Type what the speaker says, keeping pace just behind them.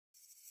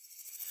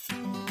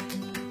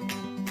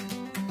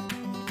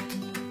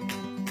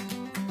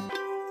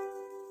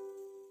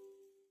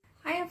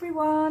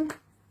everyone,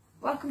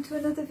 welcome to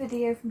another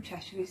video from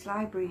Cheshire's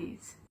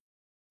Libraries.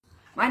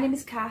 My name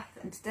is Kath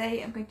and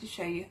today I'm going to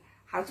show you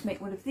how to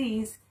make one of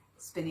these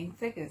spinning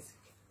figures.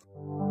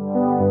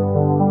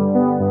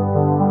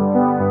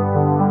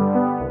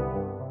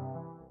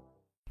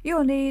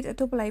 You'll need a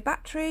AA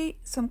battery,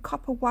 some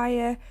copper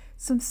wire,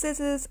 some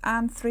scissors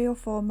and 3 or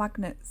 4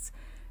 magnets,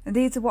 and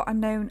these are what are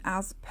known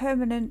as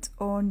permanent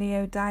or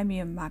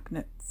neodymium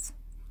magnets.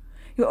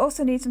 You'll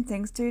also need some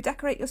things to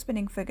decorate your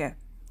spinning figure.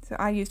 So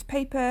I used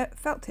paper,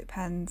 felt tip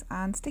pens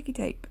and sticky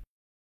tape.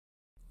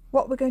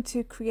 What we're going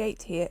to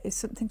create here is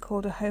something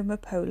called a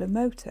homopolar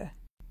motor.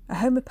 A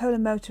homopolar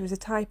motor is a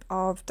type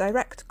of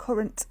direct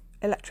current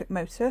electric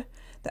motor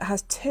that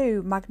has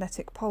 2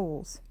 magnetic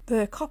poles.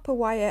 The copper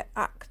wire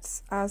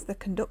acts as the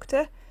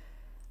conductor,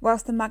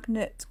 whilst the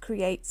magnet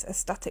creates a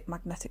static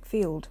magnetic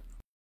field.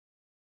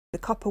 The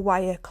copper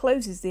wire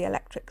closes the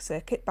electric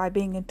circuit by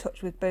being in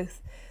touch with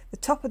both the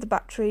top of the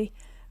battery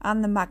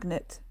and the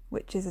magnet,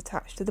 which is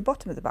attached to the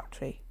bottom of the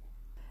battery.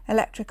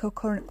 Electrical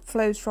current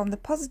flows from the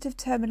positive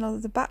terminal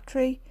of the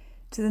battery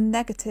to the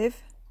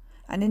negative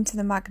and into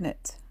the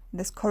magnet.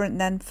 This current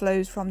then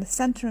flows from the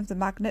centre of the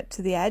magnet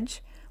to the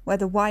edge where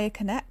the wire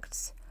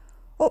connects,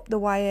 up the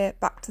wire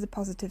back to the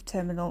positive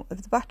terminal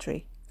of the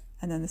battery,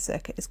 and then the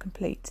circuit is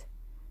complete.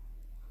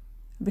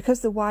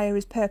 Because the wire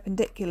is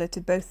perpendicular to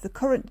both the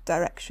current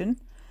direction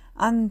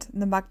and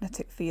the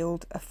magnetic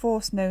field, a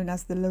force known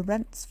as the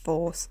Lorentz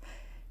force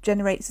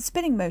generates a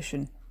spinning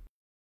motion.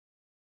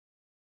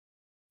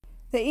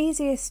 The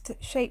easiest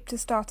shape to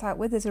start out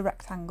with is a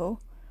rectangle.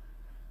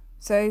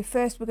 So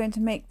first we're going to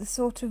make the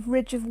sort of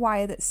ridge of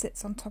wire that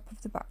sits on top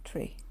of the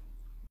battery.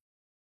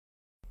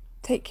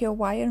 Take your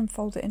wire and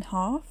fold it in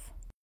half.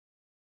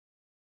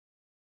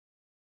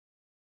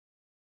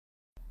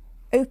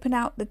 Open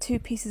out the 2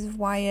 pieces of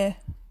wire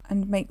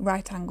and make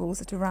right angles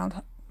at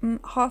around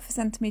half a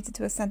centimetre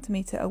to a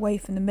centimetre away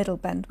from the middle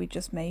bend we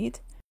just made.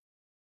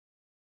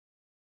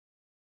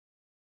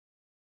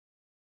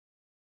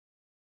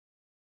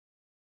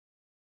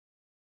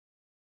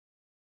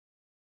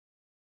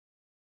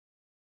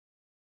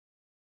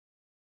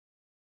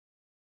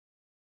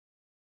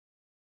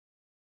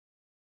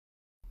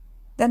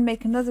 Then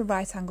make another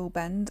right angle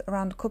bend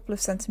around a couple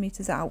of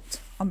centimetres out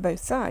on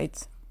both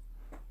sides.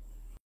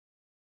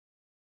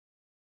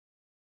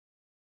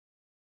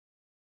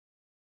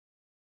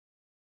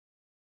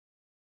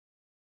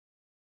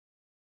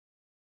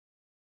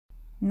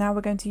 Now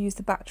we're going to use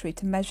the battery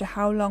to measure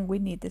how long we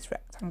need this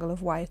rectangle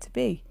of wire to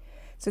be.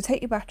 So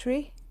take your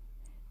battery,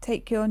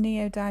 take your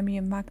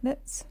neodymium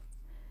magnets,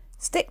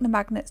 stick the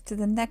magnets to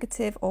the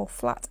negative or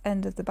flat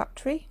end of the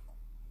battery.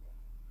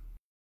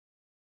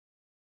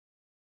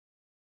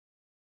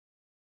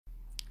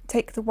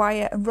 Take the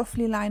wire and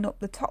roughly line up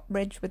the top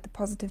ridge with the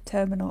positive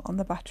terminal on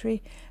the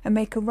battery and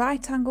make a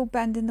right angle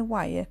bend in the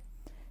wire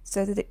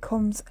so that it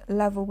comes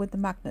level with the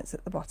magnets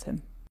at the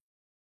bottom.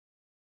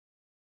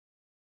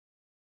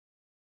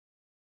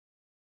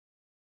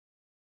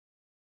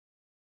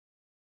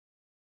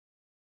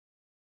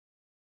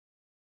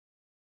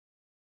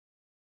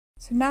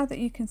 So now that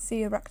you can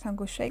see a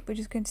rectangle shape, we're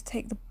just going to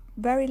take the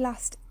very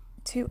last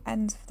 2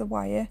 ends of the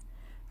wire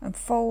and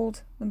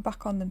fold them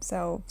back on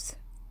themselves.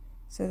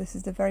 So this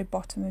is the very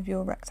bottom of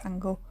your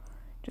rectangle.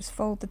 Just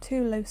fold the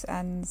 2 loose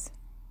ends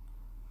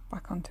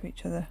back onto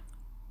each other.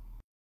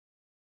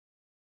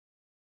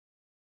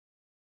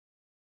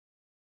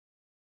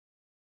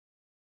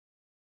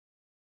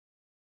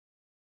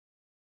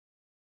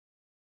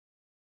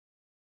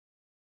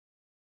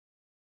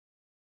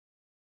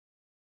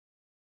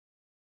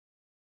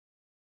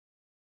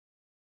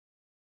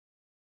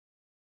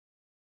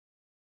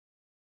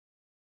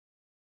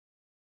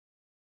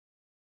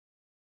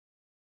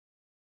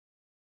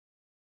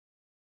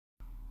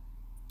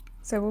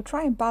 So we'll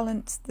try and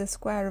balance the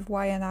square of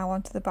wire now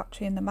onto the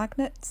battery and the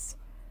magnets.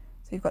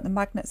 So you've got the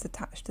magnets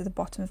attached to the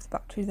bottom of the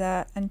battery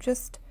there, and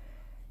just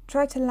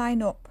try to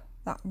line up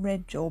that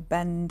ridge or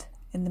bend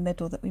in the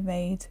middle that we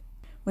made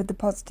with the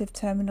positive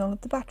terminal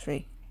of the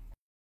battery.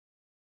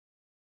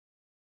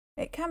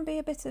 It can be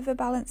a bit of a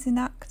balancing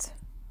act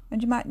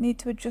and you might need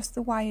to adjust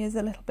the wires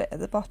a little bit at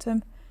the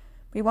bottom,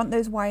 but you want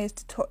those wires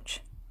to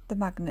touch the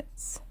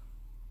magnets.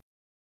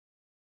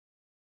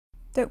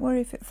 Don't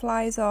worry if it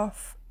flies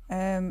off.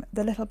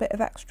 The little bit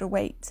of extra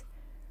weight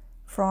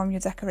from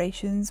your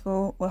decorations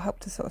will help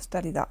to sort of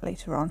steady that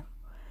later on.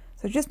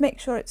 So just make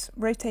sure it's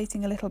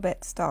rotating a little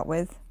bit to start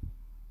with.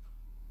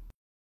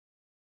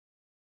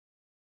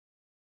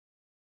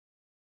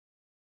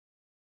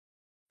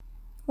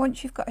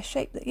 Once you've got a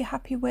shape that you're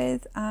happy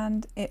with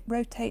and it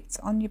rotates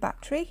on your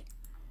battery,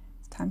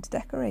 it's time to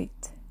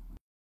decorate.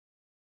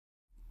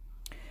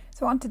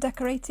 So on to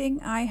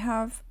decorating. I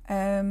have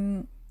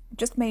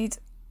just made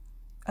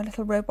a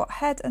little robot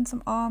head and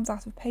some arms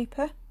out of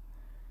paper.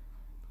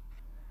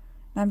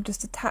 And I'm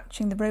just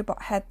attaching the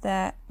robot head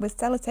there with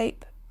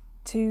sellotape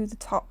to the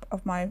top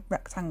of my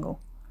rectangle,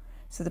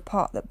 so the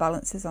part that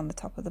balances on the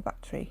top of the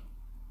battery.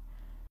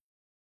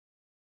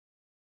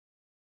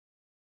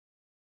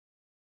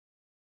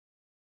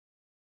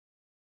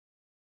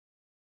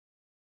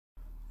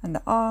 And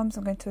the arms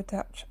I'm going to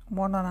attach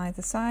one on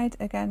either side,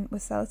 again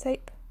with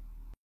sellotape.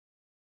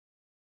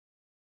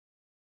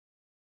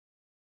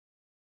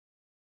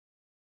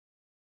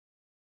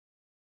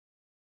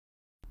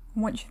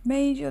 And once you've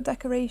made your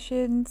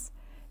decorations,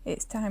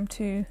 it's time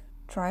to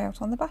try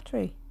out on the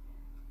battery.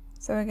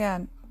 So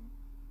again,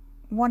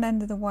 one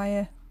end of the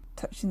wire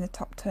touching the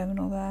top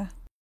terminal there.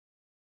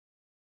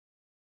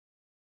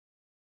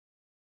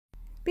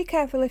 Be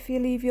careful if you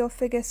leave your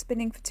figure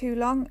spinning for too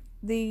long,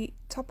 the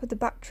top of the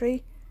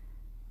battery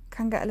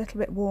can get a little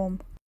bit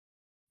warm.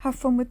 Have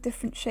fun with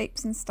different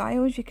shapes and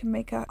styles. You can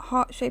make a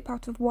heart shape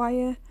out of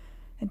wire,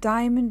 a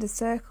diamond, a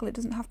circle. It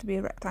doesn't have to be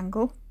a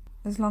rectangle,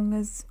 as long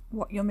as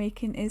what you're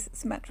making is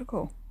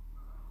symmetrical,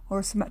 or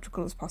as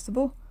symmetrical as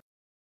possible.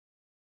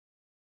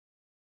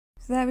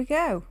 So there we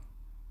go,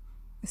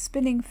 a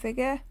spinning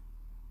figure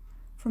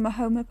from a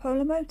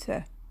Homopolar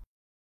motor.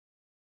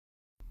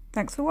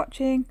 Thanks for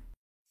watching.